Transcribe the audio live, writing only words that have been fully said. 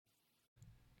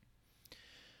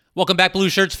Welcome back, Blue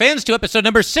Shirts fans, to episode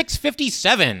number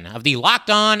 657 of the Locked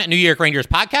On New York Rangers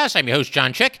podcast. I'm your host,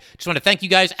 John Chick. Just want to thank you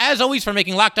guys, as always, for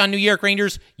making Locked On New York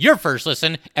Rangers your first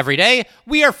listen every day.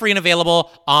 We are free and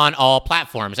available on all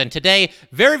platforms. And today,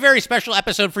 very, very special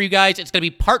episode for you guys. It's going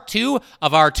to be part 2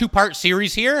 of our 2-part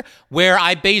series here, where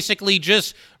I basically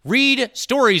just read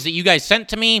stories that you guys sent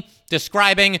to me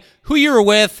describing who you were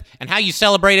with and how you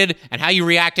celebrated and how you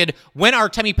reacted when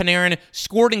Artemi Panarin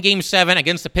scored in Game 7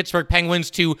 against the Pittsburgh Penguins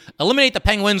to eliminate the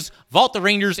Penguins, vault the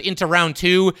Rangers into Round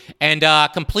 2, and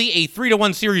complete a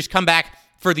 3-1 series comeback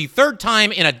for the third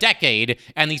time in a decade,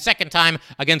 and the second time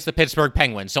against the Pittsburgh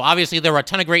Penguins. So obviously there were a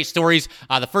ton of great stories.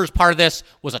 The first part of this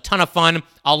was a ton of fun.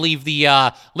 I'll leave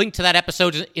the link to that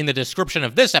episode in the description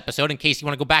of this episode in case you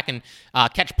want to go back and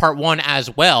catch part 1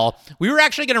 as well. We were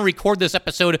actually going to record this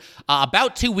episode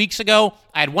about 2 weeks ago.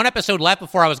 I had one episode left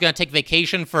before I was going to take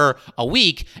vacation for a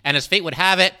week, and as fate would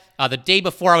have it, the day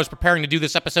before I was preparing to do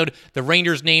this episode, the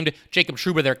Rangers named Jacob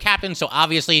Trouba their captain, so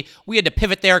obviously we had to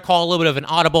pivot there, call a little bit of an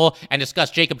audible, and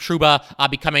discuss Jacob Trouba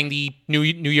becoming the New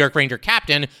York Ranger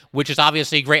captain, which is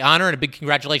obviously a great honor, and a big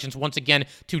congratulations once again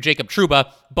to Jacob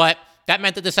Trouba, but that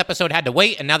meant that this episode had to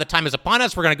wait, and now the time is upon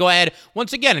us. We're going to go ahead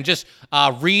once again and just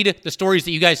read the stories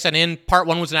that you guys sent in. Part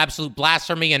 1 was an absolute blast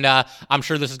for me, and I'm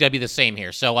sure this is going to be the same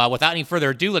here. So without any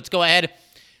further ado, let's go ahead,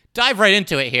 dive right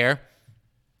into it here.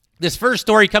 This first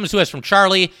story comes to us from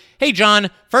Charlie. Hey, John.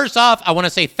 First off, I want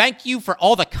to say thank you for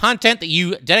all the content that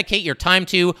you dedicate your time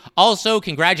to. Also,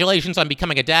 congratulations on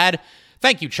becoming a dad.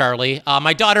 Thank you, Charlie.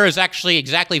 My daughter is actually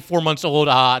exactly 4 months old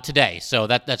today, so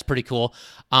that's pretty cool.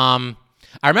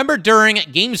 I remember during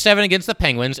Game 7 against the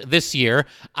Penguins this year,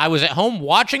 I was at home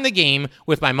watching the game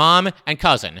with my mom and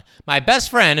cousin. My best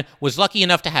friend was lucky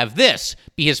enough to have this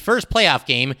be his first playoff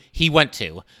game he went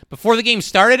to. Before the game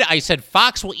started, I said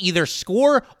Fox will either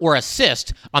score or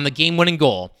assist on the game-winning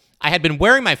goal. I had been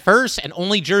wearing my first and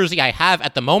only jersey I have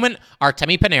at the moment,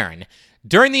 Artemi Panarin.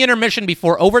 During the intermission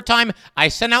before overtime, I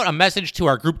sent out a message to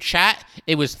our group chat.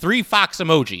 It was 3 Fox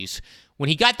emojis. When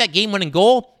he got that game-winning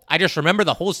goal, I just remember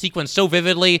the whole sequence so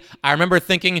vividly. I remember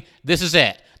thinking, this is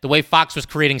it, the way Fox was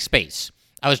creating space.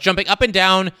 I was jumping up and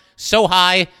down so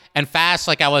high and fast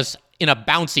like I was in a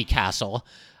bouncy castle.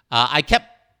 I kept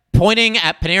pointing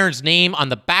at Panarin's name on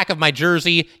the back of my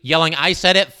jersey, yelling, I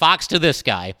said it, Fox to this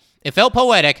guy. It felt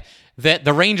poetic that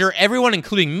the Ranger, everyone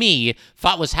including me,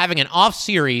 thought was having an off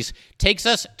series, takes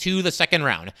us to the second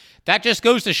round. That just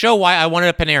goes to show why I wanted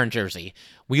a Panarin jersey.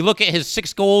 We look at his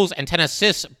 6 goals and 10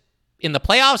 assists in the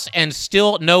playoffs and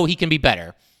still know he can be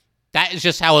better. That is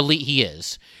just how elite he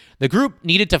is. The group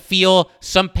needed to feel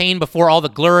some pain before all the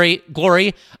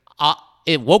glory.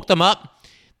 It woke them up.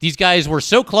 These guys were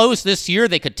so close this year,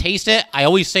 they could taste it. I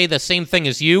always say the same thing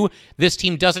as you. This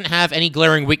team doesn't have any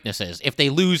glaring weaknesses. If they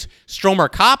lose Strome or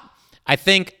Kopp, I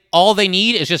think all they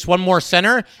need is just one more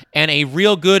center and a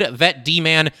real good vet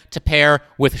D-man to pair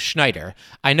with Schneider.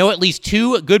 I know at least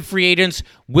 2 good free agents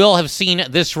will have seen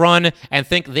this run and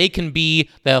think they can be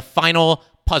the final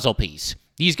puzzle piece.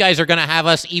 These guys are going to have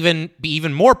us be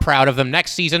even more proud of them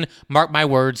next season. Mark my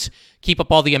words. Keep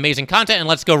up all the amazing content, and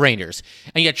let's go Rangers.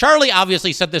 And yeah, Charlie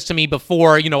obviously sent this to me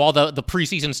before, all the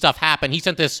preseason stuff happened. He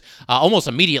sent this almost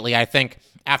immediately, I think,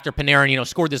 after Panarin,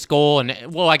 scored this goal.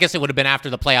 And, well, I guess it would have been after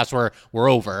the playoffs were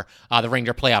over. The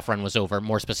Ranger playoff run was over,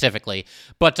 more specifically.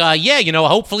 But,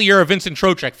 hopefully you're a Vincent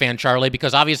Trocheck fan, Charlie,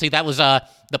 because obviously that was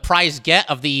the prize get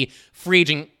of the free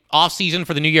agent offseason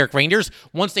for the New York Rangers.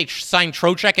 Once they signed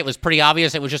Trocheck, it was pretty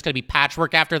obvious it was just going to be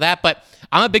patchwork after that. But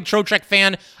I'm a big Trocheck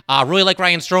fan. Really like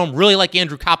Ryan Strome. Really like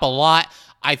Andrew Kopp a lot.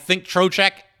 I think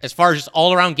Trocheck, as far as just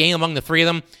all-around game among the 3 of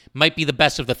them, might be the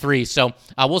best of the 3. So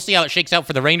we'll see how it shakes out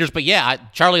for the Rangers. But yeah,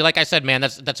 Charlie, like I said, man,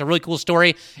 that's a really cool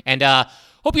story. And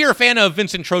hope you're a fan of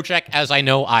Vincent Trocheck, as I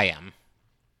know I am.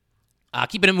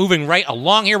 Keeping it moving right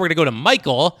along here, we're going to go to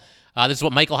Michael. This is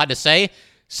what Michael had to say.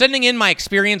 Sending in my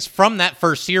experience from that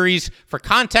first series. For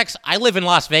context, I live in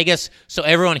Las Vegas, so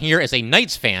everyone here is a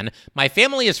Knights fan. My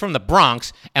family is from the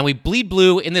Bronx, and we bleed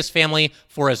blue in this family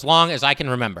for as long as I can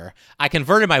remember. I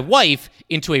converted my wife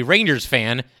into a Rangers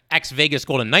fan, ex-Vegas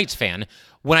Golden Knights fan.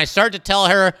 When I started to tell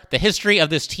her the history of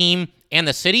this team and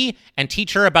the city and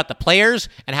teach her about the players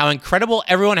and how incredible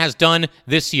everyone has done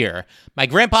this year. My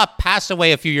grandpa passed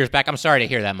away a few years back. I'm sorry to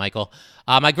hear that, Michael.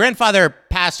 My grandfather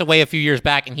passed away a few years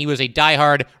back, and he was a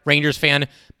diehard Rangers fan.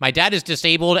 My dad is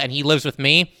disabled, and he lives with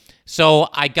me. So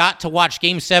I got to watch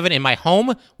Game 7 in my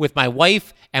home with my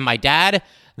wife and my dad.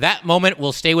 That moment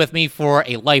will stay with me for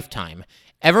a lifetime.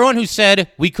 Everyone who said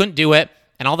we couldn't do it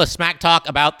and all the smack talk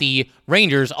about the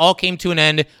Rangers all came to an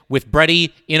end with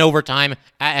Brady in overtime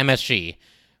at MSG.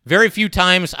 Very few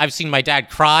times I've seen my dad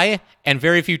cry, and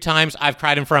very few times I've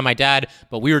cried in front of my dad,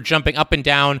 but we were jumping up and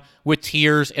down with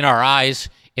tears in our eyes.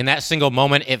 In that single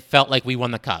moment, it felt like we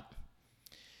won the cup.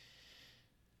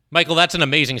 Michael, that's an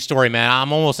amazing story, man.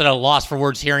 I'm almost at a loss for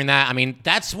words hearing that. I mean,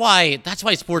 that's why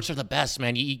sports are the best,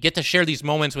 man. You get to share these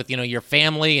moments with, your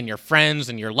family and your friends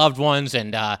and your loved ones,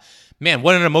 and man,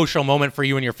 what an emotional moment for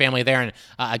you and your family there. And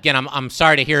again, I'm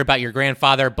sorry to hear about your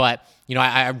grandfather, but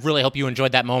I really hope you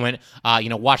enjoyed that moment.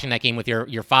 Watching that game with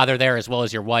your father there as well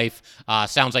as your wife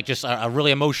sounds like just a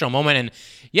really emotional moment. And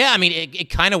yeah, I mean, it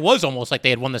kind of was almost like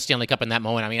they had won the Stanley Cup in that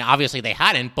moment. I mean, obviously they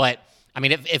hadn't, but I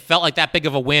mean, it felt like that big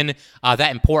of a win,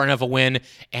 that important of a win.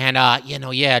 And,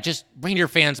 just Reindeer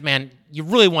fans, man, you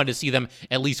really wanted to see them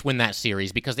at least win that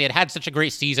series because they had such a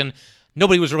great season.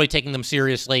 Nobody was really taking them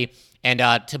seriously. And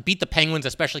to beat the Penguins,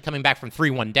 especially coming back from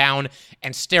 3-1 down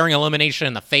and staring elimination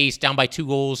in the face, down by 2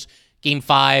 goals, Game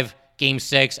 5, Game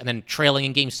 6, and then trailing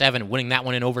in Game 7, winning that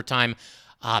one in overtime.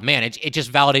 Man, it just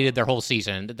validated their whole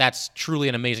season. That's truly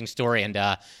an amazing story. And,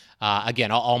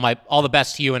 again, all the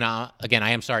best to you. And again, I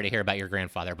am sorry to hear about your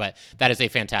grandfather, but that is a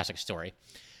fantastic story.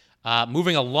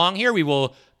 Moving along here, we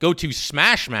will go to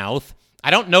Smash Mouth.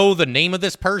 I don't know the name of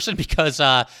this person because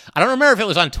I don't remember if it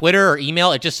was on Twitter or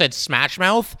email. It just said Smash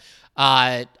Mouth.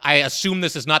 I assume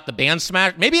this is not the band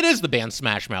Smash. Maybe it is the band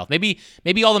Smash Mouth. Maybe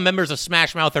all the members of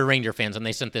Smash Mouth are Reindeer fans and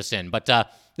they sent this in. But this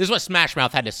is what Smash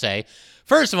Mouth had to say.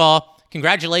 First of all,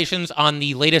 congratulations on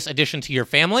the latest addition to your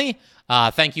family.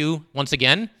 Thank you once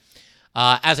again.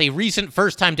 As a recent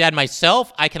first-time dad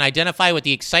myself, I can identify with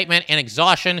the excitement and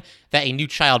exhaustion that a new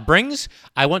child brings.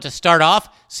 I want to start off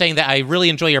saying that I really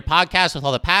enjoy your podcast with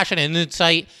all the passion and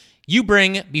insight you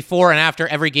bring before and after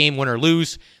every game, win or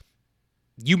lose.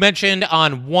 You mentioned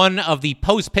on one of the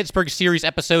post-Pittsburgh series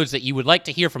episodes that you would like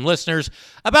to hear from listeners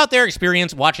about their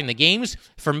experience watching the games.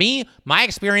 For me, my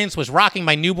experience was rocking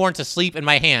my newborn to sleep in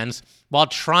my hands while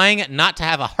trying not to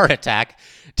have a heart attack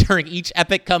during each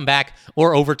epic comeback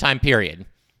or overtime period.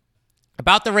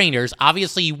 About the Rangers,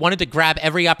 obviously you wanted to grab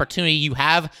every opportunity you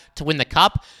have to win the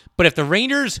cup, but if the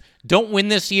Rangers don't win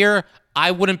this year,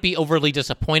 I wouldn't be overly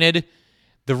disappointed.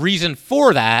 The reason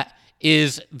for that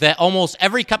is that almost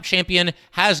every Cup champion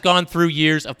has gone through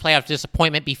years of playoff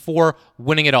disappointment before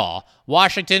winning it all.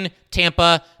 Washington,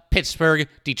 Tampa, Pittsburgh,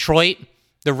 Detroit.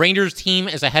 The Rangers team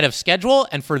is ahead of schedule,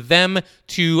 and for them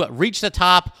to reach the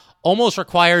top almost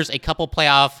requires a couple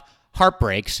playoff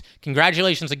heartbreaks.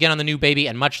 Congratulations again on the new baby,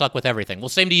 and much luck with everything. Well,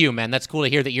 same to you, man. That's cool to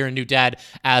hear that you're a new dad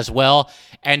as well.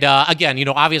 And again,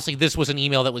 obviously this was an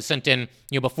email that was sent in,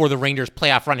 before the Rangers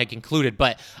playoff run had concluded,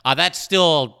 but that's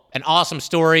still an awesome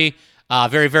story.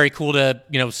 Very, very cool to,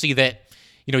 see that,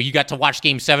 you got to watch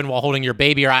Game 7 while holding your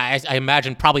baby, or I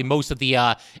imagine probably most of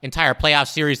the entire playoff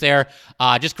series there.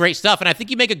 Just great stuff. And I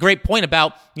think you make a great point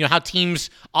about, how teams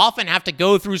often have to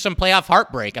go through some playoff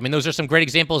heartbreak. I mean, those are some great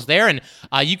examples there. And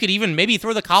you could even maybe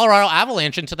throw the Colorado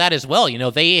Avalanche into that as well.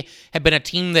 They have been a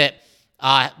team that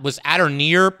was at or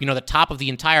near, the top of the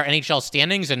entire NHL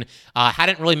standings and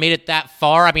hadn't really made it that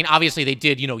far. I mean, obviously they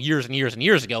did, years and years and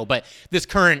years ago, but this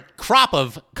current crop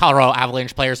of Colorado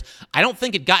Avalanche players, I don't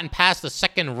think had gotten past the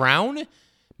second round.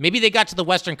 Maybe they got to the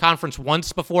Western Conference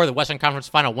once before, the Western Conference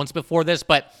Final once before this,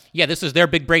 but yeah, this is their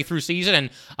big breakthrough season, and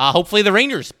hopefully the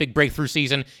Rangers' big breakthrough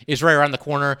season is right around the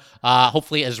corner,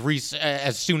 hopefully as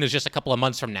soon as just a couple of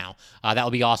months from now. That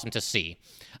would be awesome to see.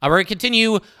 We're going to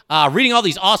continue reading all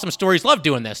these awesome stories. Love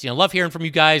doing this. Love hearing from you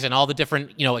guys and all the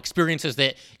different, experiences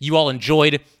that you all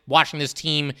enjoyed watching this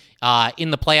team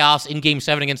in the playoffs in Game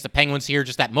 7 against the Penguins here.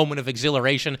 Just that moment of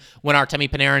exhilaration when Artemi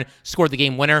Panarin scored the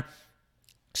game winner.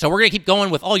 So we're going to keep going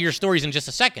with all your stories in just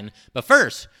a second. But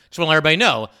first, just want to let everybody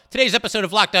know, today's episode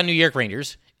of Locked On New York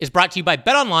Rangers is brought to you by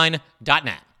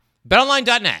BetOnline.net.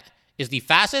 BetOnline.net is the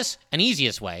fastest and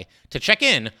easiest way to check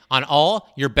in on all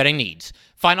your betting needs.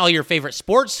 Find all your favorite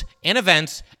sports and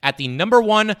events at the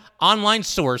 #1 online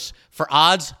source for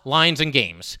odds, lines, and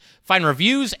games. Find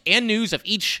reviews and news of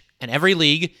each and every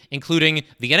league, including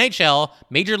the NHL,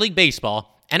 Major League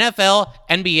Baseball, NFL,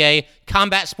 NBA,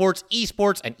 combat sports,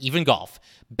 esports, and even golf.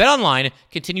 BetOnline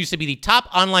continues to be the top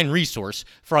online resource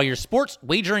for all your sports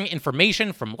wagering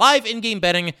information, from live in-game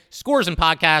betting, scores, and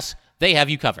podcasts. They have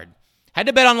you covered. Head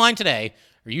to BetOnline today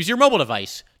or use your mobile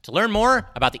device to learn more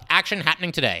about the action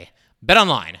happening today.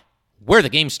 BetOnline, where the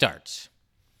game starts.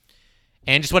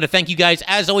 And just want to thank you guys,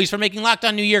 as always, for making Locked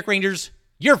On New York Rangers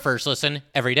your first listen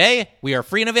every day. We are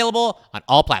free and available on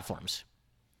all platforms.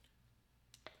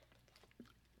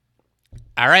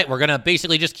 All right, we're going to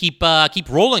basically just keep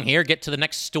rolling here, get to the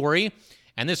next story.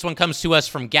 And this one comes to us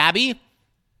from Gabby.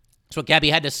 That's what Gabby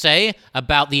had to say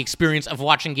about the experience of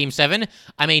watching Game 7.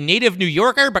 I'm a native New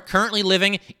Yorker, but currently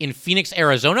living in Phoenix,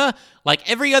 Arizona. Like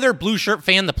every other Blue Shirt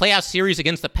fan, the playoff series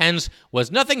against the Pens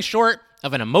was nothing short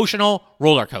of an emotional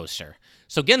roller coaster.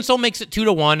 So Guentzel makes it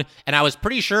 2-1, and I was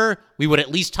pretty sure we would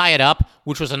at least tie it up,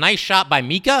 which was a nice shot by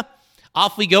Mika.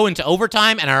 Off we go into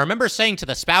overtime, and I remember saying to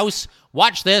the spouse,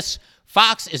 watch this,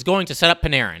 Fox is going to set up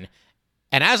Panarin.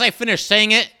 And as I finished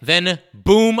saying it, then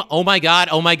boom, oh my God.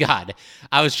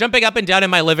 I was jumping up and down in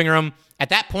my living room. At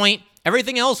that point,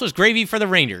 everything else was gravy for the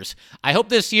Rangers. I hope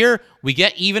this year we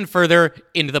get even further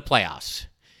into the playoffs.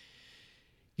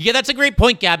 Yeah, that's a great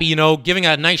point, Gabby, giving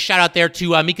a nice shout out there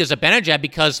to Mika Zibanejad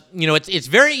because, it's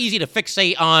very easy to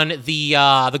fixate on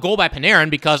the goal by Panarin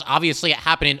because obviously it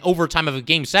happened in overtime of a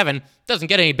Game 7. It doesn't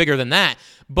get any bigger than that.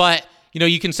 But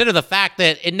you consider the fact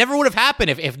that it never would have happened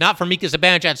if not for Mika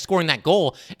Zibanejad scoring that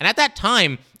goal. And at that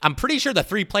time, I'm pretty sure the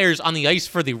three players on the ice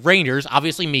for the Rangers,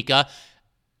 obviously Mika,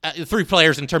 three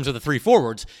players in terms of the three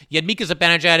forwards. You had Mika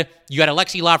Zibanejad, you had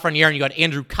Alexis Lafreniere, and you had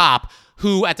Andrew Kopp,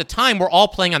 who at the time were all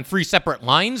playing on three separate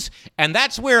lines. And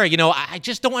that's where, I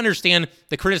just don't understand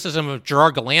the criticism of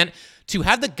Gerard Gallant to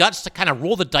have the guts to kind of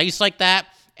roll the dice like that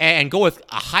and go with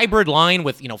a hybrid line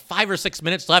with, 5 or 6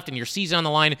 minutes left in your season on the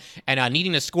line and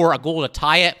needing to score a goal to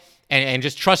tie it and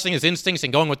just trusting his instincts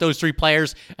and going with those three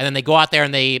players. And then they go out there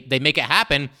and they make it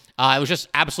happen. It was just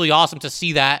absolutely awesome to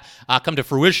see that come to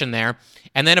fruition there.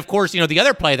 And then, of course, the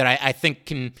other play that I think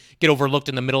can get overlooked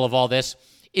in the middle of all this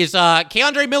is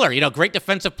K'Andre Miller. Great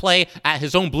defensive play at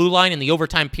his own blue line in the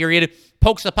overtime period,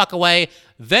 pokes the puck away,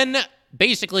 then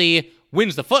basically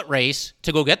wins the foot race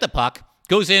to go get the puck,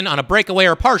 goes in on a breakaway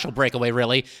or partial breakaway,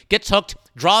 really, gets hooked,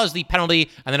 draws the penalty,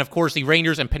 and then, of course, the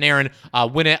Rangers and Panarin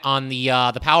win it on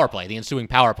the power play, the ensuing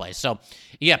power play. So,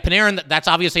 yeah, Panarin, that's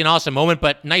obviously an awesome moment,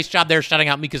 but nice job there shutting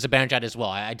out Mika Zibanejad as well.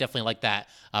 I definitely like that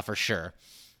for sure.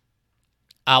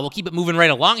 We'll keep it moving right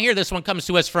along here. This one comes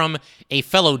to us from a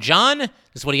fellow John. This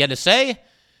is what he had to say.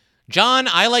 John,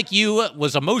 I, like you,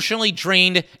 was emotionally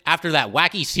drained after that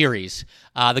wacky series.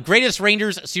 The greatest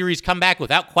Rangers series comeback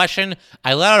without question.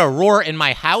 I let out a roar in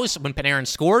my house when Panarin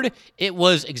scored. It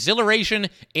was exhilaration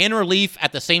and relief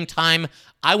at the same time.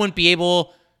 I wouldn't be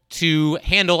able to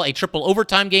handle a triple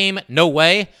overtime game. No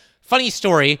way. Funny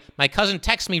story, my cousin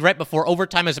texted me right before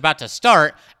overtime is about to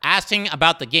start, asking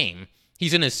about the game.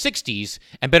 He's in his 60s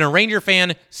and been a Ranger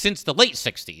fan since the late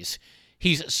 60s.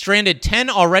 He's stranded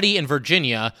 10 already in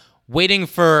Virginia,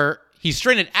 he's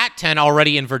stranded at 10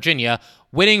 already in Virginia,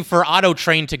 waiting for Auto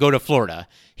Train to go to Florida.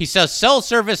 He says cell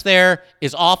service there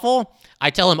is awful.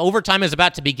 I tell him overtime is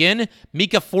about to begin.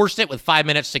 Mika forced it with 5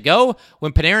 minutes to go.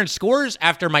 When Panarin scores,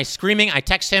 after my screaming, I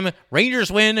text him,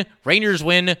 Rangers win, Rangers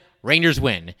win, Rangers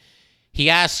win.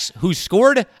 He asks who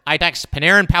scored. I text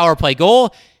Panarin power play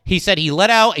goal. He said he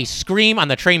let out a scream on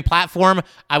the train platform.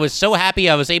 I was so happy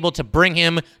I was able to bring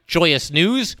him joyous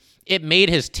news. It made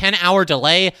his 10-hour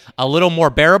delay a little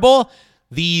more bearable.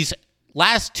 These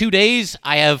last 2 days,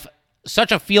 I have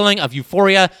such a feeling of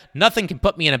euphoria. Nothing can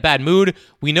put me in a bad mood.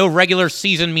 We know regular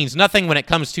season means nothing when it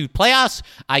comes to playoffs.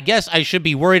 I guess I should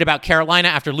be worried about Carolina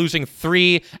after losing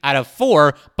 3 out of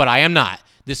 4, but I am not.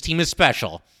 This team is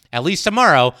special. At least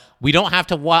tomorrow, we don't have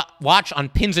to watch on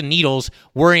pins and needles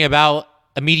worrying about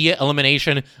immediate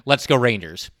elimination. Let's go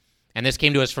Rangers. And this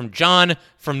came to us from John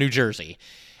from New Jersey.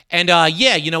 And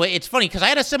it's funny because I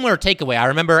had a similar takeaway. I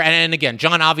remember, and again,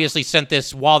 John obviously sent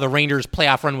this while the Rangers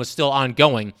playoff run was still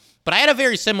ongoing, but I had a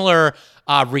very similar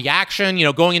reaction,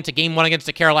 going into Game 1 against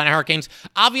the Carolina Hurricanes.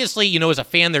 Obviously, as a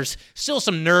fan, there's still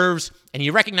some nerves, and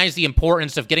you recognize the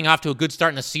importance of getting off to a good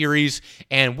start in a series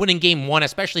and winning Game 1,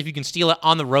 especially if you can steal it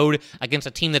on the road against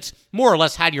a team that's more or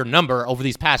less had your number over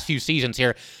these past few seasons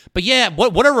here. But yeah,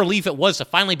 what a relief it was to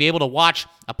finally be able to watch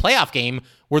a playoff game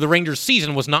where the Rangers'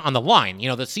 season was not on the line.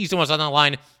 The season was on the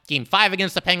line. Game 5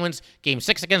 against the Penguins, Game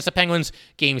 6 against the Penguins,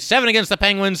 Game 7 against the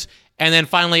Penguins, and then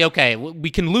finally, okay, we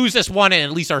can lose this one and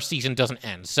at least our season doesn't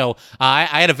end. So I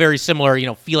had a very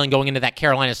similar, feeling going into that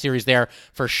Carolina series there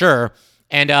for sure.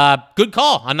 And good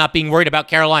call on not being worried about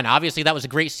Carolina. Obviously, that was a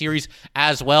great series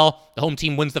as well. The home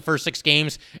team wins the first 6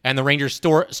 games, and the Rangers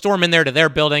storm in there to their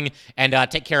building and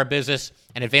take care of business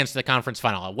and advance to the conference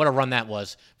final. What a run that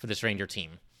was for this Ranger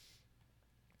team.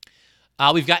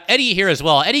 We've got Eddie here as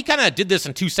well. Eddie kind of did this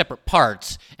in 2 separate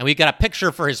parts, and we've got a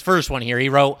picture for his first one here. He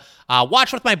wrote,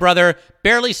 watch with my brother,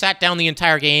 barely sat down the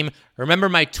entire game, remember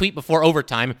my tweet before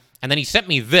overtime, and then he sent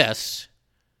me this.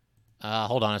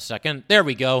 Hold on a second. There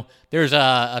we go. There's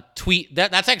a tweet.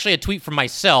 That's actually a tweet from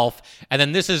myself, and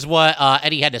then this is what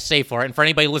Eddie had to say for it. And for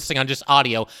anybody listening on just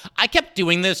audio, I kept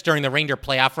doing this during the Ranger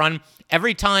playoff run.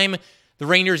 Every time the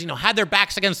Rangers, had their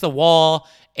backs against the wall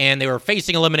and they were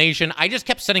facing elimination, I just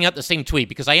kept sending out the same tweet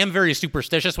because I am very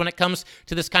superstitious when it comes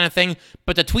to this kind of thing.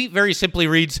 But the tweet very simply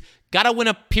reads, "Gotta win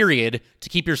a period to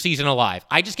keep your season alive."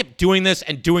 I just kept doing this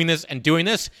and doing this and doing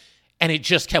this, and it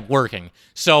just kept working.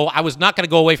 So I was not going to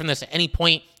go away from this at any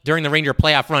point during the Ranger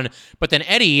playoff run. But then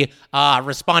Eddie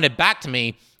responded back to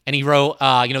me, and he wrote,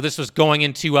 this was going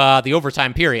into the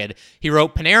overtime period. He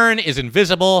wrote, "Panarin is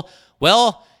invisible.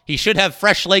 Well, he should have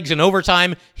fresh legs in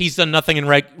overtime. He's done nothing in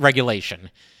regulation."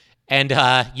 And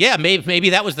maybe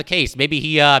that was the case. Maybe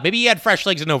he had fresh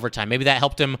legs in overtime. Maybe that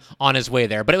helped him on his way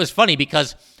there. But it was funny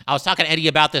because I was talking to Eddie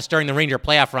about this during the Ranger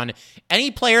playoff run.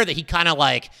 Any player that he kind of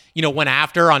went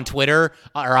after on Twitter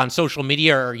or on social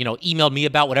media or, emailed me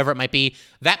about, whatever it might be,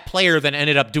 that player then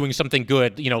ended up doing something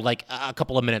good, a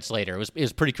couple of minutes later. It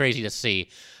was pretty crazy to see.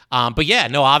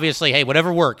 Obviously, hey,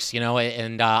 whatever works,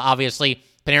 and obviously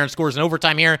Panarin scores in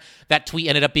overtime here. That tweet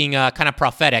ended up being kind of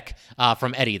prophetic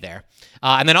from Eddie there.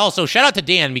 And then also, shout out to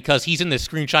Dan because he's in this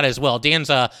screenshot as well.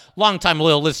 Dan's a longtime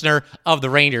loyal listener of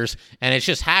the Rangers, and it's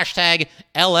just hashtag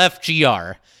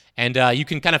LFGR. And you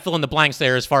can kind of fill in the blanks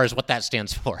there as far as what that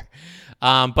stands for.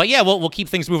 But yeah, we'll keep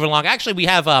things moving along. Actually, we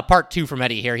have part 2 from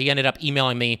Eddie here. He ended up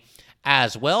emailing me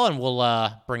as well, and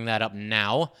we'll bring that up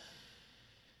now.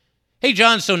 "Hey,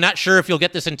 John, so not sure if you'll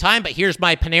get this in time, but here's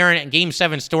my Panarin and Game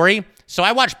 7 story. So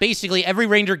I watched basically every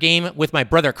Ranger game with my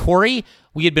brother Corey.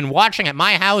 We had been watching at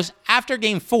my house. After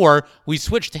Game 4, we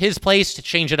switched to his place to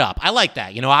change it up." I like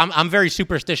that. I'm very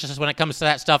superstitious when it comes to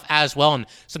that stuff as well, and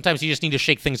sometimes you just need to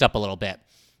shake things up a little bit.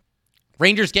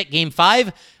 "Rangers get Game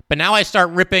 5, but now I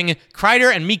start ripping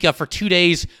Kreider and Mika for 2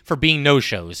 days for being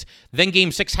no-shows. Then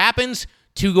Game 6 happens,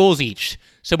 2 goals each.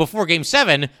 So before Game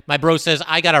 7, my bro says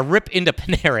I got to rip into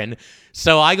Panarin,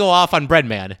 so I go off on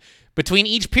Breadman. Between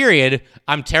each period,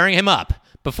 I'm tearing him up.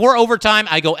 Before overtime,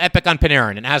 I go epic on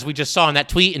Panarin, and as we just saw in that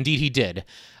tweet, indeed he did.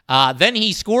 Then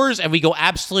he scores, and we go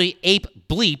absolutely ape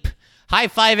bleep,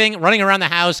 high-fiving, running around the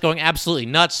house, going absolutely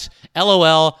nuts.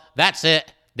 LOL, that's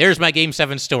it. There's my Game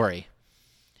 7 story."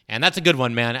 And that's a good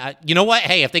one, man. You know what?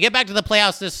 Hey, if they get back to the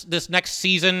playoffs this next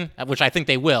season, which I think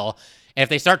they will, if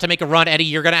they start to make a run, Eddie,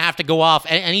 you're going to have to go off.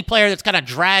 Any player that's kind of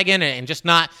dragging and just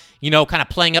not, kind of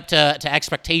playing up to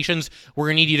expectations, we're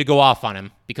going to need you to go off on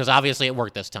him because obviously it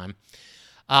worked this time.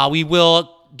 We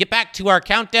will get back to our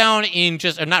countdown in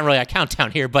just, not really a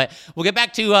countdown here, but we'll get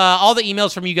back to all the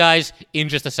emails from you guys in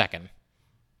just a second.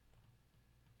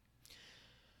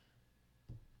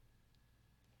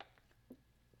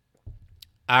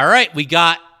 All right, we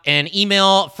got an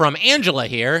email from Angela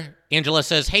here. Angela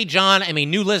says, "Hey, John, I'm a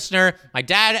new listener. My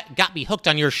dad got me hooked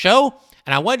on your show,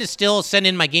 and I wanted to still send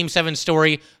in my Game 7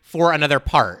 story for another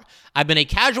part. I've been a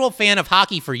casual fan of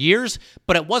hockey for years,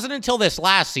 but it wasn't until this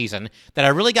last season that I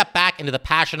really got back into the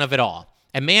passion of it all.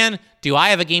 And man, do I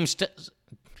have a Game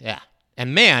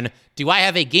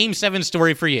 7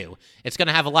 story for you. It's going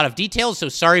to have a lot of details, so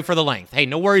sorry for the length. Hey,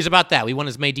 no worries about that. We want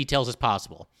as many details as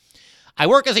possible. I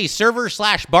work as a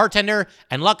server/bartender,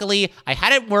 and luckily, I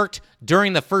hadn't worked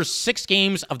during the first 6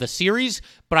 games of the series,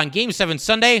 but on Game 7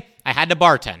 Sunday, I had to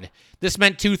bartend. This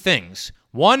meant 2 things.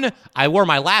 1, I wore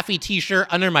my Laffy t-shirt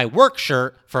under my work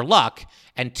shirt for luck,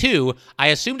 and 2, I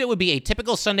assumed it would be a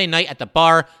typical Sunday night at the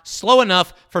bar, slow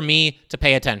enough for me to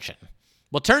pay attention.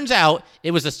 Well, turns out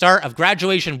it was the start of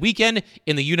graduation weekend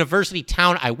in the university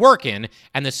town I work in,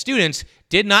 and the students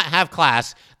did not have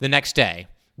class the next day.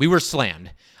 We were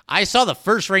slammed. I saw the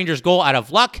first Rangers goal out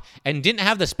of luck and didn't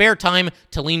have the spare time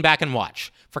to lean back and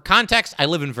watch. For context, I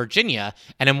live in Virginia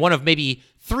and am one of maybe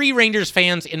 3 Rangers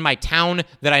fans in my town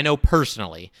that I know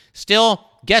personally. Still,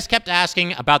 guests kept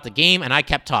asking about the game and I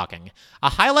kept talking.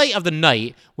 A highlight of the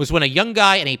night was when a young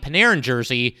guy in a Panarin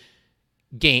jersey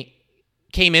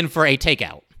came in for a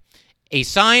takeout. A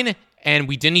sign, and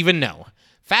we didn't even know.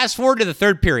 Fast forward to the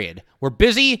 3rd period. We're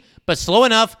busy, but slow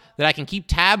enough that I can keep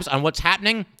tabs on what's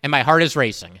happening, and my heart is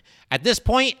racing. At this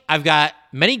point, I've got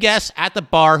many guests at the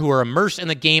bar who are immersed in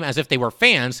the game as if they were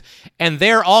fans, and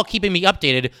they're all keeping me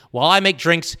updated while I make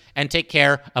drinks and take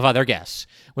care of other guests.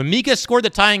 When Mika scored the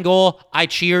tying goal, I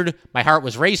cheered. My heart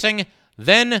was racing.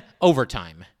 Then,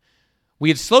 overtime. We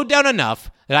had slowed down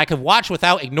enough that I could watch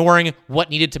without ignoring what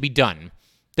needed to be done.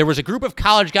 There was a group of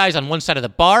college guys on one side of the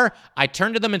bar. I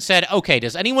turned to them and said, "Okay,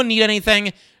 does anyone need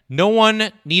anything? No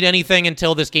one need anything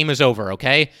until this game is over,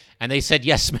 okay?" And they said,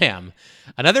 "Yes, ma'am."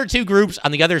 Another 2 groups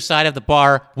on the other side of the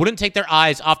bar wouldn't take their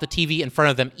eyes off the TV in front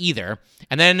of them either.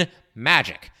 And then,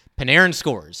 magic. Panarin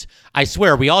scores. I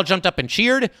swear, we all jumped up and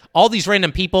cheered. All these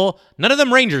random people, none of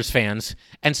them Rangers fans.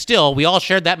 And still, we all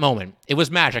shared that moment. It was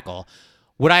magical.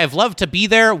 Would I have loved to be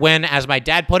there when, as my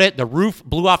dad put it, the roof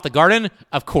blew off the garden?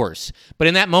 Of course. But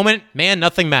in that moment, man,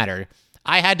 nothing mattered.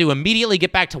 I had to immediately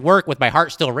get back to work with my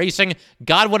heart still racing.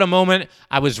 God, what a moment.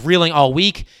 I was reeling all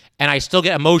week, and I still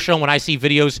get emotional when I see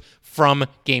videos from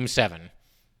Game 7.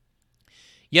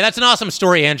 Yeah, that's an awesome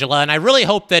story, Angela, and I really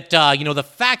hope that, the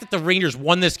fact that the Rangers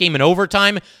won this game in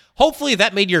overtime, hopefully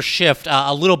that made your shift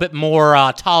a little bit more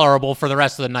tolerable for the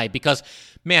rest of the night, because,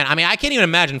 man, I mean, I can't even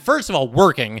imagine, first of all,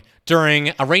 working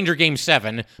during a Ranger Game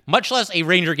 7, much less a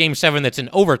Ranger Game 7 that's in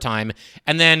overtime,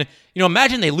 and then,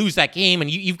 imagine they lose that game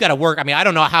and you've got to work. I mean, I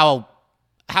don't know how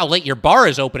late your bar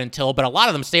is open until, but a lot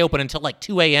of them stay open until like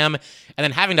 2 a.m. and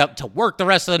then having to work the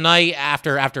rest of the night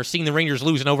after seeing the Rangers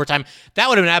lose in overtime, that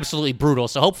would have been absolutely brutal.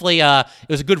 So hopefully it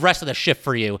was a good rest of the shift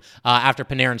for you after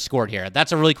Panarin scored here.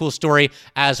 That's a really cool story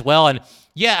as well. And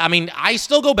yeah, I mean, I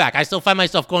still go back. I still find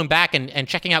myself going back and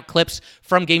checking out clips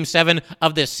from Game 7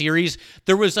 of this series.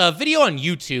 There was a video on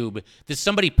YouTube that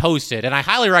somebody posted, and I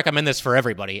highly recommend this for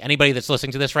everybody, anybody that's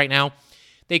listening to this right now.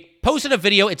 They posted a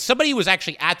video. It's somebody who was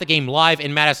actually at the game live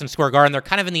in Madison Square Garden. They're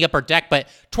kind of in the upper deck, but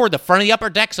toward the front of the upper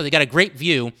deck, so they got a great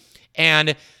view.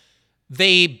 And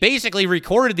they basically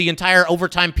recorded the entire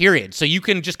overtime period. So you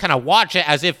can just kind of watch it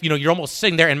as if, you're almost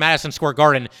sitting there in Madison Square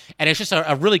Garden. And it's just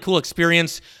a really cool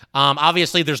experience.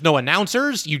 Obviously, there's no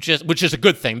announcers, which is a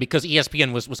good thing because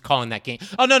ESPN was calling that game.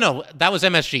 Oh, no, that was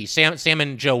MSG. Sam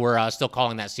and Joe were still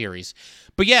calling that series.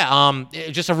 But yeah,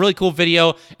 just a really cool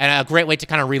video and a great way to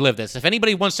kind of relive this. If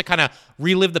anybody wants to kind of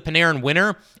relive the Panarin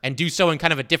winner and do so in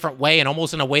kind of a different way and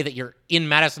almost in a way that you're in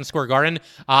Madison Square Garden,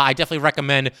 I definitely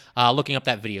recommend looking up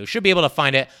that video. Should be able to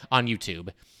find it on YouTube.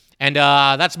 And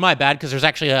that's my bad because there's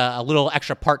actually a little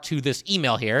extra part to this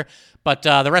email here. But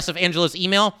the rest of Angela's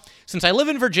email, since I live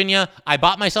in Virginia, I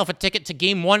bought myself a ticket to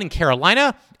Game 1 in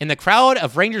Carolina. In the crowd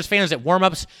of Rangers fans at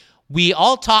warm-ups, we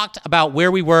all talked about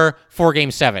where we were for Game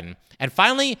 7. And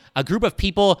finally, a group of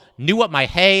people knew what my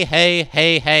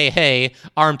hey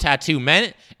arm tattoo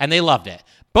meant, and they loved it.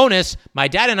 Bonus, my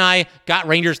dad and I got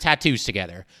Rangers tattoos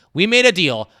together. We made a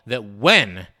deal that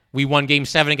when we won Game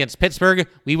 7 against Pittsburgh,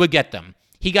 we would get them.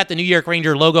 He got the New York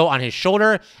Ranger logo on his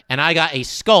shoulder, and I got a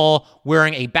skull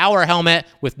wearing a Bauer helmet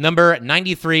with number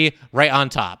 93 right on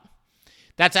top.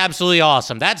 That's absolutely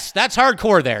awesome. That's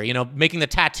hardcore there, making the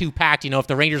tattoo pact. If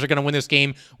the Rangers are going to win this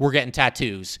game, we're getting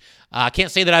tattoos. Can't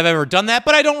say that I've ever done that,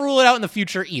 but I don't rule it out in the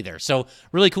future either. So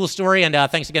really cool story, and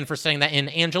thanks again for sending that in,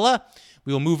 Angela.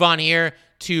 We will move on here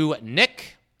to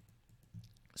Nick.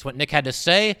 That's what Nick had to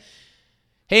say.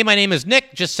 Hey, my name is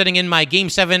Nick, just sitting in my Game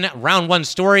 7 Round 1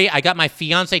 story. I got my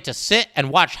fiance to sit and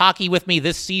watch hockey with me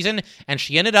this season, and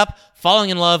she ended up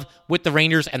falling in love with the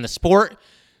Rangers and the sport.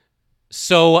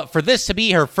 So for this to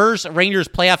be her first Rangers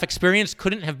playoff experience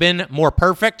couldn't have been more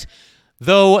perfect.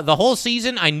 Though the whole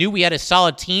season, I knew we had a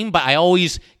solid team, but I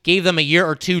always gave them a year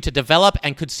or two to develop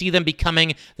and could see them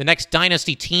becoming the next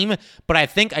dynasty team. But I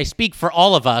think I speak for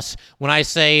all of us when I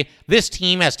say this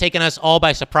team has taken us all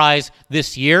by surprise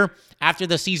this year. After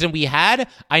the season we had,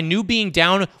 I knew being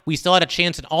down, we still had a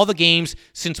chance in all the games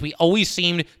since we always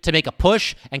seemed to make a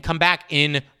push and come back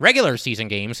in regular season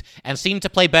games and seemed to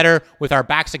play better with our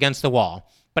backs against the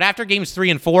wall. But after games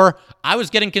 3 and 4, I was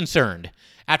getting concerned.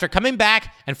 After coming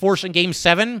back and forcing Game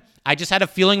 7, I just had a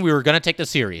feeling we were going to take the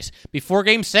series. Before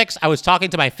Game 6, I was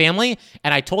talking to my family,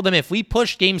 and I told them if we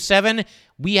push Game 7,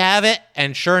 we have it,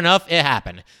 and sure enough, it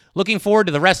happened. Looking forward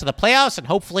to the rest of the playoffs, and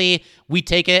hopefully we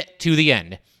take it to the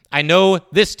end. I know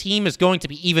this team is going to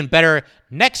be even better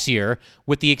next year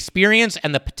with the experience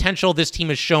and the potential this team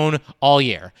has shown all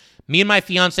year. Me and my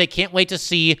fiance can't wait to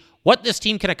see what this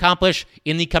team can accomplish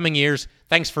in the coming years.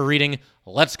 Thanks for reading.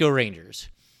 Let's go Rangers.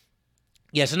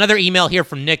 Yes, another email here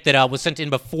from Nick that was sent in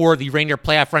before the Ranger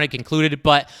playoff run had concluded,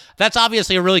 but that's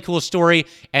obviously a really cool story,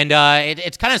 and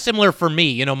it's kind of similar for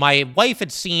me. My wife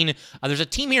had seen, there's a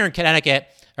team here in Connecticut,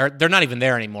 or they're not even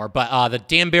there anymore, but the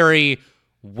Danbury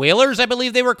Whalers, I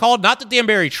believe they were called, not the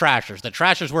Danbury Trashers. The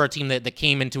Trashers were a team that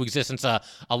came into existence a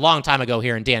long time ago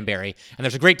here in Danbury, and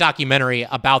there's a great documentary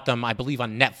about them, I believe,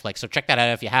 on Netflix, so check that out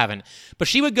if you haven't. But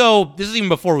she would go, this is even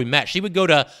before we met, she would go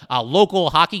to local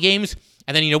hockey games,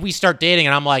 and then, we start dating,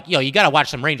 and I'm like, you got to watch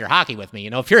some Ranger hockey with me.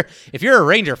 If you're a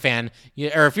Ranger fan,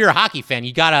 or if you're a hockey fan,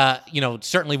 you got to,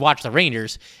 certainly watch the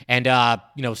Rangers and,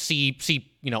 see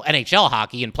NHL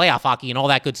hockey and playoff hockey and all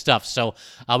that good stuff. So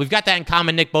we've got that in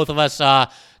common, Nick. Both of us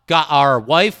got our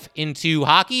wife into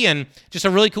hockey, and just a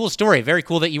really cool story. Very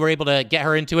cool that you were able to get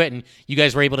her into it, and you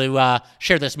guys were able to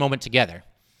share this moment together.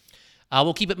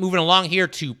 We'll keep it moving along here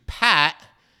to Pat.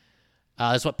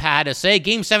 That's what Pat had to say.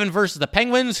 Game 7 versus the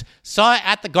Penguins. Saw it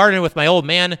at the Garden with my old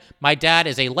man. My dad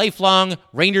is a lifelong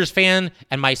Rangers fan,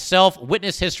 and myself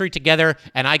witnessed history together,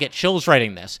 and I get chills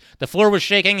writing this. The floor was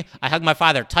shaking. I hugged my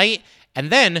father tight,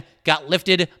 and then got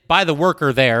lifted by the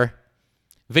worker there.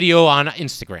 Video on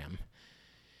Instagram.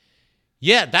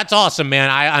 Yeah, that's awesome, man.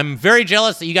 I'm very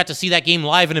jealous that you got to see that game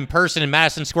live and in person in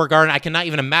Madison Square Garden. I cannot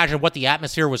even imagine what the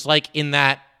atmosphere was like in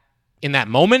that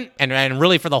moment and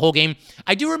really for the whole game.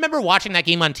 I do remember watching that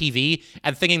game on TV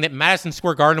and thinking that Madison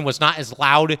Square Garden was not as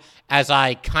loud as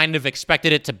I kind of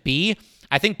expected it to be.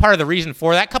 I think part of the reason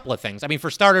for that, couple of things. I mean,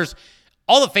 for starters,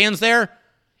 all the fans there,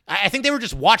 I think they were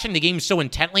just watching the game so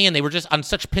intently and they were just on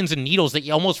such pins and needles that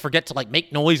you almost forget to like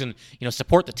make noise and,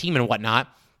 support the team and whatnot.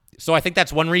 So I think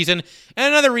that's one reason.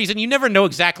 And another reason, you never know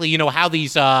exactly, how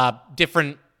these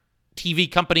different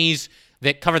TV companies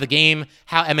that cover the game,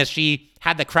 how MSG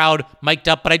had the crowd mic'd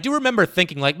up. But I do remember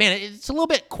thinking, like, man, it's a little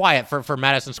bit quiet for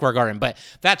Madison Square Garden. But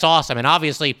that's awesome. And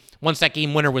obviously, once that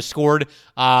game winner was scored,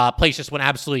 place just went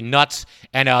absolutely nuts.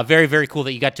 And very, very cool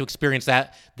that you got to experience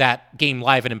that game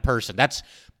live and in person. That's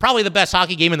probably the best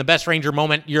hockey game and the best Ranger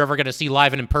moment you're ever going to see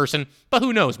live and in person. But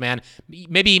who knows, man?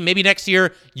 Maybe next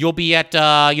year you'll be at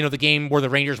the game where the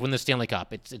Rangers win the Stanley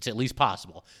Cup. It's at least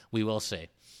possible. We will see.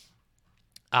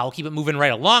 I'll keep it moving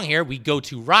right along here. We go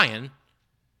to Ryan.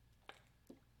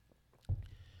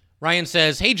 Ryan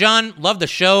says, "Hey, John, love the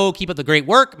show. Keep up the great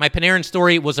work. My Panarin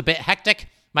story was a bit hectic.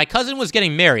 My cousin was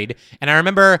getting married, and I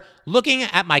remember looking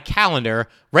at my calendar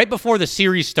right before the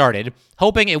series started,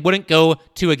 hoping it wouldn't go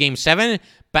to a Game 7,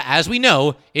 but as we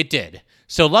know, it did.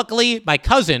 So luckily, my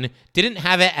cousin didn't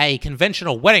have it at a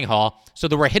conventional wedding hall, so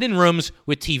there were hidden rooms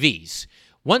with TVs.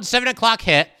 Once 7 o'clock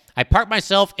hit, I parked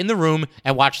myself in the room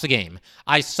and watched the game.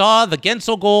 I saw the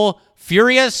Gensel goal,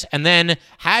 furious, and then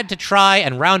had to try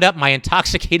and round up my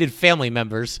intoxicated family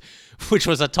members, which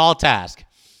was a tall task.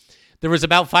 There was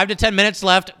about 5 to 10 minutes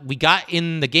left. We got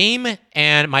in the game,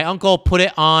 and my uncle put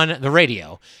it on the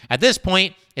radio. At this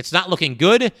point, it's not looking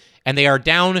good, and they are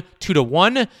down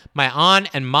 2-1. My aunt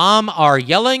and mom are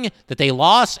yelling that they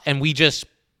lost, and just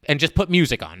put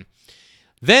music on.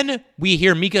 Then we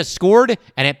hear Mika scored,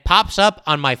 and it pops up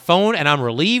on my phone, and I'm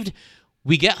relieved.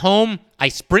 We get home. I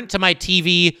sprint to my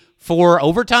TV for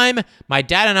overtime. My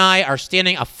dad and I are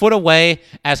standing a foot away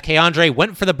as K'Andre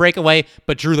went for the breakaway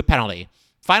but drew the penalty.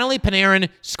 Finally, Panarin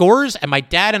scores, and my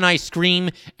dad and I scream,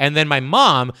 and then my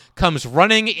mom comes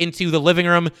running into the living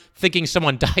room thinking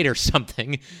someone died or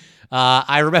something.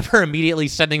 I remember immediately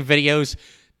sending videos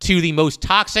to the most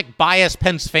toxic, biased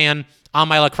Pens fan on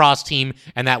my lacrosse team,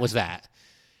 and that was that.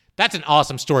 That's an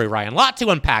awesome story, Ryan. A lot to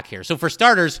unpack here. So for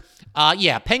starters,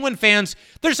 Penguin fans,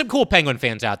 there's some cool Penguin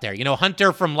fans out there.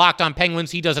 Hunter from Locked On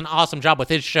Penguins, he does an awesome job with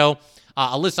his show.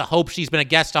 Alyssa Hope, she's been a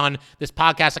guest on this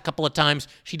podcast a couple of times.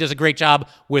 She does a great job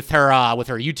with her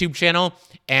YouTube channel.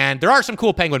 And there are some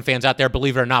cool Penguin fans out there,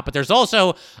 believe it or not. But there's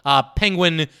also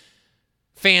Penguin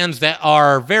fans that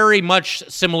are very much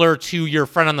similar to your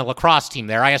friend on the lacrosse team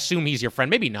there. I assume he's your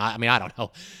friend. Maybe not. I mean, I don't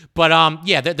know. But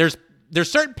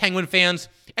there's certain Penguin fans,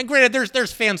 and granted,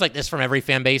 there's fans like this from every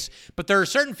fan base, but there are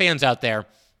certain fans out there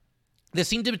that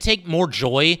seem to take more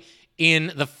joy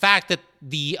in the fact that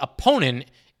the opponent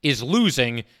is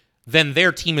losing than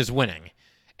their team is winning.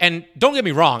 And don't get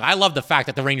me wrong, I love the fact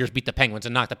that the Rangers beat the Penguins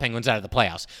and knocked the Penguins out of the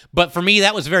playoffs. But for me,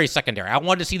 that was very secondary. I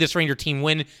wanted to see this Ranger team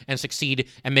win and succeed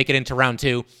and make it into round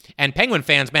 2. And Penguin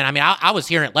fans, man, I mean, I was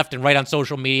hearing it left and right on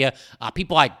social media.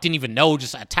 People I didn't even know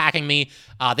just attacking me.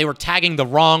 They were tagging the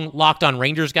wrong Locked On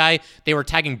Rangers guy. They were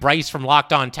tagging Bryce from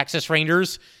Locked On Texas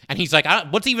Rangers. And he's like,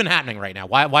 what's even happening right now?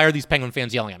 Why are these Penguin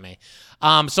fans yelling at me?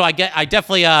 So I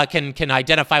definitely can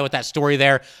identify with that story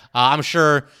there. I'm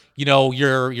sure,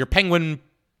 your Penguin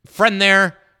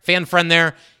fan friend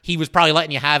there, he was probably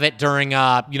letting you have it during,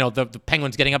 the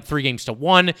Penguins getting up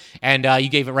 3-1, and you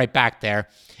gave it right back there.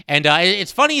 And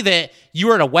it's funny that you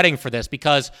were at a wedding for this,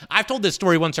 because I've told this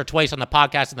story once or twice on the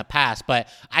podcast in the past, but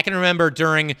I can remember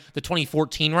during the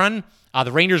 2014 run,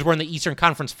 the Rangers were in the Eastern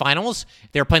Conference Finals.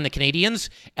 They were playing the Canadiens,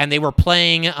 and they were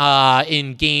playing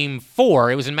in Game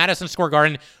 4. It was in Madison Square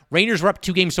Garden. Rangers were up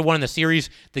 2-1 in the series.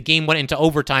 The game went into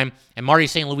overtime, and Marty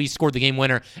St. Louis scored the game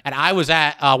winner. And I was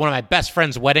at one of my best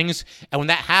friend's weddings, and when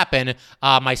that happened,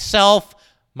 myself,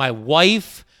 my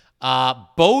wife,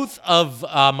 both of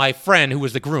my friend who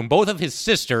was the groom, both of his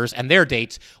sisters and their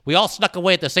dates, we all snuck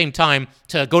away at the same time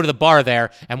to go to the bar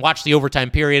there and watch the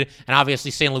overtime period. And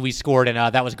obviously St. Louis scored,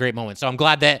 and that was a great moment. So I'm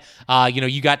glad that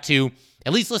you got to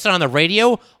at least listen on the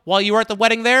radio while you were at the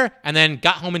wedding there, and then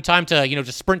got home in time to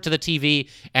just sprint to the TV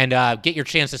and get your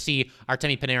chance to see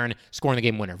Artemi Panarin scoring the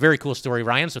game winner. Very cool story,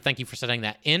 Ryan. So thank you for setting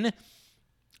that in.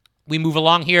 we move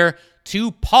along here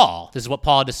to Paul. This is what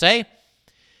Paul had to say.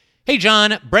 Hey,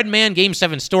 John, Breadman Game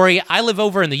 7 story. I live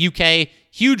over in the UK.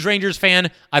 Huge Rangers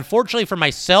fan. Unfortunately for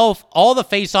myself, all the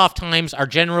face-off times are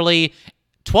generally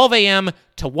 12 a.m.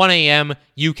 to 1 a.m.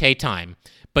 UK time,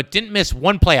 but didn't miss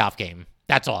one playoff game.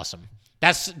 That's awesome.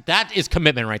 That is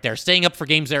commitment right there. Staying up for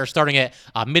games that are starting at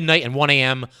midnight and 1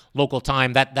 a.m. local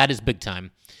time. That is big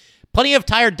time. Plenty of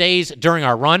tired days during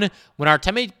our run. When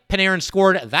Artemi Panarin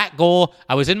scored that goal,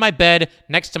 I was in my bed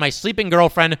next to my sleeping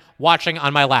girlfriend watching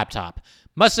on my laptop.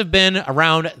 Must have been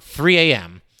around 3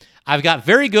 a.m. I've got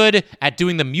very good at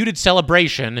doing the muted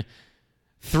celebration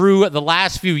through the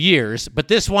last few years, but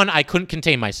this one I couldn't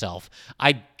contain myself.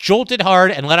 I jolted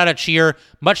hard and let out a cheer,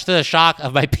 much to the shock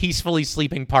of my peacefully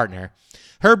sleeping partner.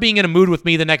 Her being in a mood with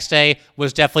me the next day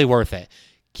was definitely worth it.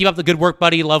 Keep up the good work,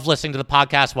 buddy. Love listening to the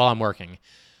podcast while I'm working.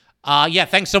 Yeah,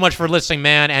 thanks so much for listening,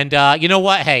 man. And you know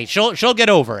what? Hey, she'll get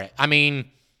over it. I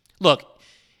mean, look,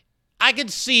 I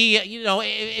could see,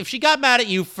 if she got mad at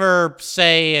you for,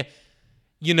 say,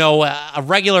 a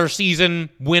regular season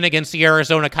win against the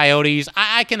Arizona Coyotes,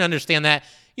 I can understand that.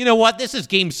 You know what? This is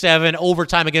Game 7,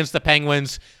 overtime against the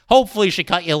Penguins. Hopefully she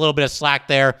cut you a little bit of slack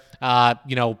there,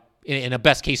 in a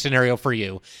best-case scenario for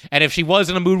you. And if she was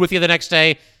in a mood with you the next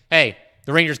day, hey,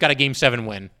 the Rangers got a Game 7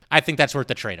 win. I think that's worth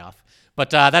the trade-off. But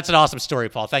that's an awesome story,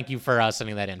 Paul. Thank you for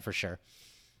sending that in for sure.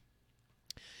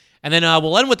 And then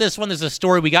we'll end with this one. This is a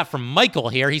story we got from Michael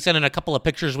here. He sent in a couple of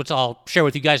pictures, which I'll share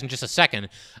with you guys in just a second.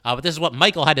 But this is what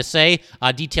Michael had to say,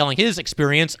 detailing his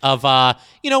experience of,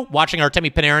 watching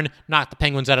Artemi Panarin knock the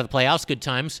Penguins out of the playoffs. Good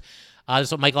times. This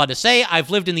is what Michael had to say. I've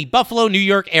lived in the Buffalo, New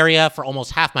York area for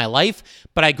almost half my life,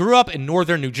 but I grew up in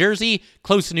northern New Jersey,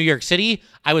 close to New York City.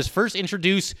 I was first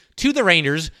introduced to the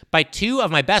Rangers by two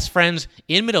of my best friends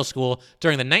in middle school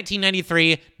during the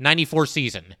 1993-94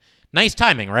 season. Nice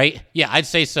timing, right? Yeah, I'd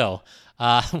say so.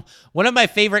 One of my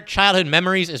favorite childhood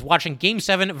memories is watching Game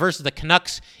 7 versus the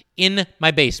Canucks in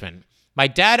my basement. My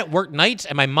dad worked nights,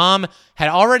 and my mom had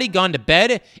already gone to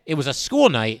bed. It was a school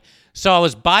night, so I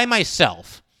was by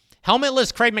myself.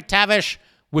 Helmetless Craig McTavish,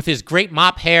 with his great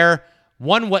mop hair,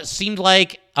 won what seemed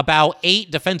like about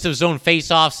 8 defensive zone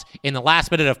faceoffs in the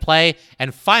last minute of play,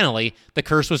 and finally, the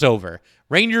curse was over.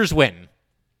 Rangers win.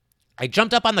 I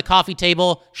jumped up on the coffee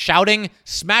table, shouting,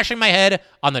 smashing my head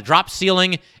on the drop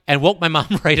ceiling, and woke my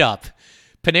mom right up.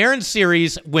 Panarin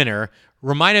Series winner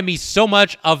reminded me so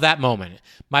much of that moment.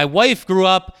 My wife grew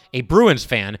up a Bruins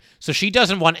fan, so she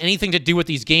doesn't want anything to do with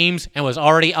these games and was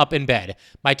already up in bed.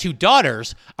 My 2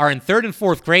 daughters are in 3rd and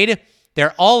 4th grade.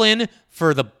 They're all in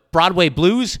for the Broadway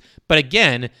Blues, but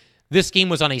again, this game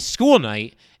was on a school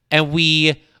night, and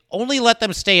we only let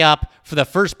them stay up for the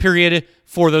first period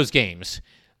for those games.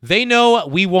 They know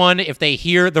we won if they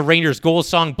hear the Rangers goal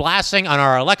song blasting on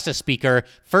our Alexa speaker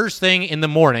first thing in the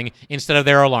morning instead of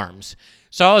their alarms.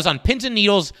 So I was on pins and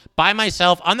needles by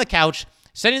myself on the couch,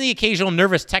 sending the occasional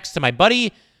nervous text to my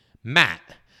buddy, Matt,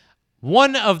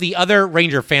 one of the other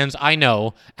Ranger fans I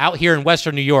know out here in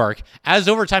Western New York, as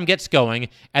overtime gets going,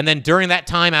 and then during that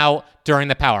timeout during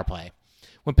the power play.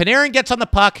 When Panarin gets on the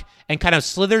puck and kind of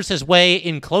slithers his way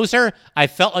in closer, I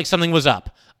felt like something was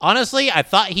up. Honestly, I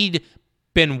thought he'd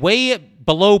been way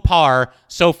below par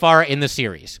so far in the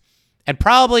series, and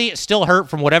probably still hurt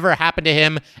from whatever happened to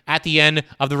him at the end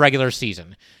of the regular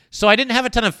season. So I didn't have a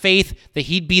ton of faith that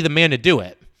he'd be the man to do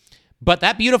it. But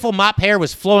that beautiful mop hair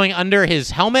was flowing under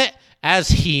his helmet as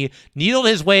he needled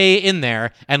his way in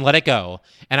there and let it go.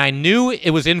 And I knew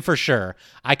it was in for sure.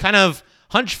 I kind of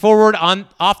hunched forward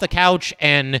off the couch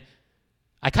and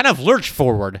I kind of lurched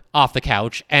forward off the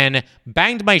couch and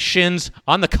banged my shins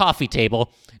on the coffee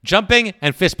table, jumping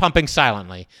and fist pumping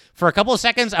silently. For a couple of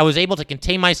seconds, I was able to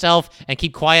contain myself and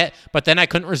keep quiet, but then I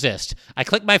couldn't resist. I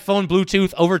clicked my phone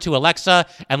Bluetooth over to Alexa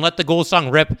and let the goal song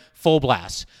rip full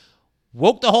blast.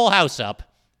 Woke the whole house up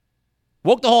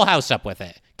with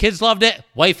it. Kids loved it,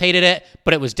 wife hated it,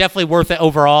 but it was definitely worth it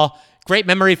overall. Great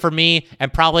memory for me,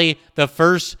 and probably the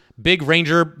first big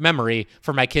Ranger memory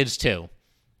for my kids too.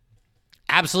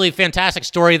 Absolutely fantastic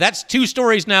story. That's 2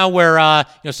 stories now where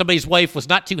somebody's wife was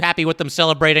not too happy with them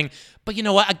celebrating. But you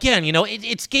know what? Again,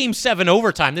 it's Game 7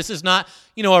 overtime. This is not,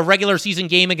 a regular season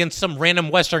game against some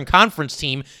random Western Conference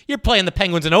team. You're playing the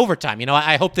Penguins in overtime.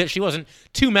 I hope that she wasn't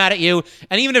too mad at you.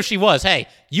 And even if she was, hey,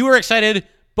 you were excited.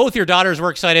 Both your daughters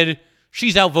were excited.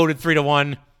 She's outvoted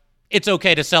 3-1. It's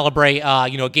okay to celebrate,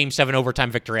 a Game 7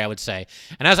 overtime victory, I would say.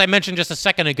 And as I mentioned just a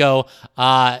second ago,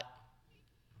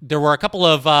 there were a couple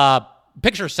of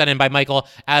pictures sent in by Michael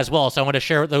as well, so I want to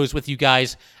share those with you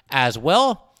guys as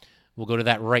well. We'll go to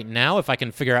that right now if I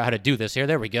can figure out how to do this here.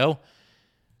 There we go.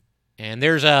 And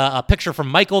there's a picture from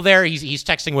Michael there. He's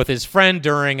texting with his friend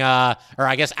during, or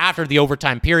I guess after the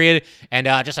overtime period. And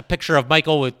just a picture of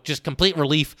Michael with just complete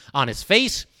relief on his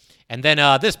face. And then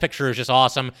this picture is just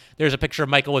awesome. There's a picture of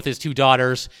Michael with his 2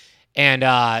 daughters. And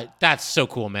that's so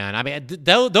cool, man. I mean,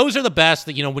 those are the best,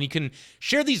 that, when you can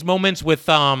share these moments with,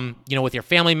 with your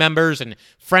family members and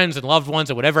friends and loved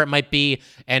ones or whatever it might be,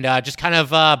 and just kind of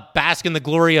bask in the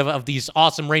glory of these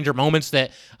awesome Ranger moments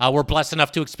that we're blessed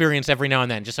enough to experience every now and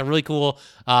then. Just a really cool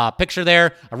picture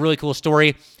there, a really cool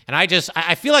story. And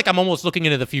I feel like I'm almost looking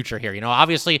into the future here.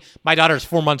 Obviously my daughter's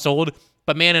 4 months old,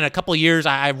 but man, in a couple of years,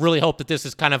 I really hope that this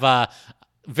is kind of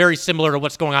very similar to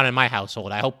what's going on in my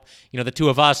household. I hope, the 2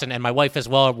 of us and my wife as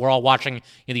well, we're all watching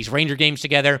these Ranger games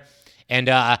together. And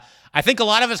I think a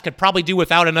lot of us could probably do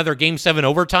without another Game 7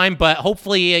 overtime, but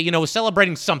hopefully,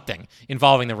 celebrating something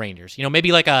involving the Rangers.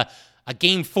 Maybe like a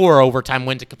Game 4 overtime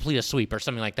win to complete a sweep or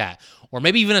something like that. Or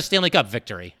maybe even a Stanley Cup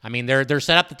victory. I mean, they're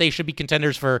set up that they should be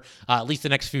contenders for at least the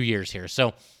next few years here.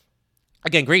 So,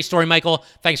 again, great story, Michael.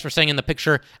 Thanks for staying in the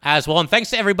picture as well. And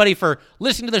thanks to everybody for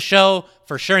listening to the show,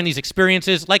 for sharing these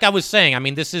experiences. Like I was saying, I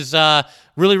mean, this is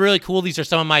really, really cool. These are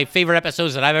some of my favorite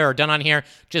episodes that I've ever done on here.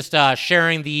 Just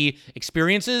sharing the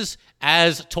experiences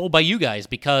as told by you guys.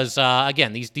 Because,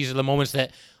 again, these are the moments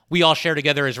that we all share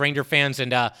together as Ranger fans,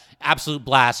 and absolute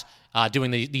blast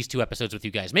doing these 2 episodes with you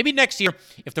guys. Maybe next year,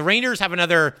 if the Rangers have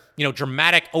another,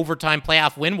 dramatic overtime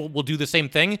playoff win, we'll do the same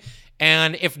thing.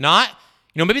 And if not,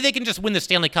 maybe they can just win the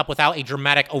Stanley Cup without a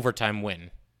dramatic overtime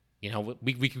win.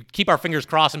 We could keep our fingers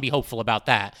crossed and be hopeful about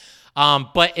that.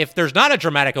 But if there's not a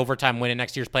dramatic overtime win in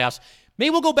next year's playoffs, maybe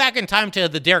we'll go back in time to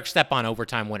the Derek Stepan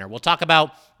overtime winner. We'll talk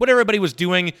about what everybody was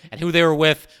doing and who they were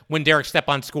with when Derek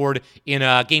Stepan scored in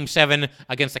Game 7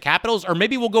 against the Capitals. Or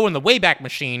maybe we'll go in the Wayback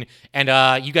Machine, and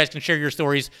you guys can share your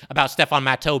stories about Stefan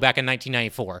Matteau back in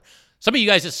 1994. Some of you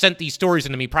guys that sent these stories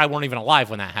into me probably weren't even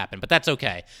alive when that happened, but that's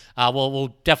okay. We'll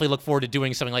definitely look forward to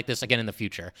doing something like this again in the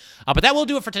future. But that will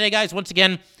do it for today, guys. Once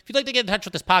again, if you'd like to get in touch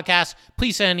with this podcast,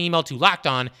 please send an email to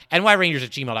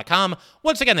lockedonnyrangers@gmail.com.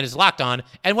 Once again, that is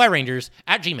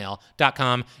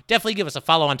lockedonnyrangers@gmail.com. Definitely give us a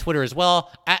follow on Twitter as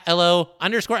well,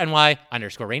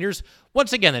 @LO_NY_Rangers.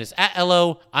 Once again, that is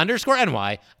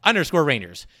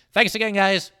 @LO_NY_Rangers. Thanks again,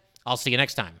 guys. I'll see you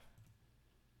next time.